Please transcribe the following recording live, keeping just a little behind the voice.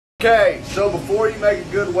Okay, so before you make a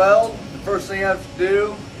good weld, the first thing you have to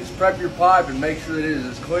do is prep your pipe and make sure that it is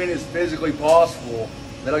as clean as physically possible.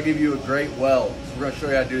 That'll give you a great weld. So we're going to show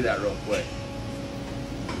you how to do that real quick.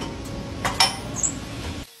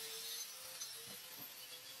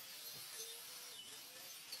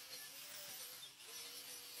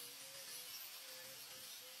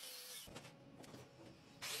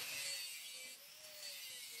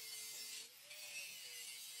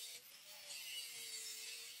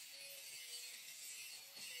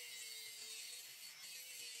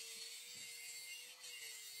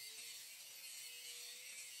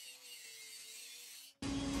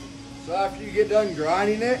 So after you get done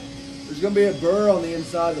grinding it, there's going to be a burr on the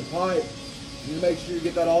inside of the pipe. You need to make sure you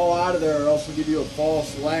get that all out of there or else it'll give you a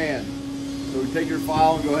false land. So we take your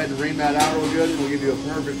file and go ahead and ream that out real good and we'll give you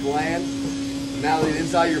a perfect land. Now that the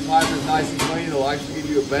inside of your pipe is nice and clean, it'll actually give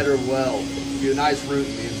you a better weld. It'll give you a nice root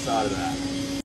in the inside of that.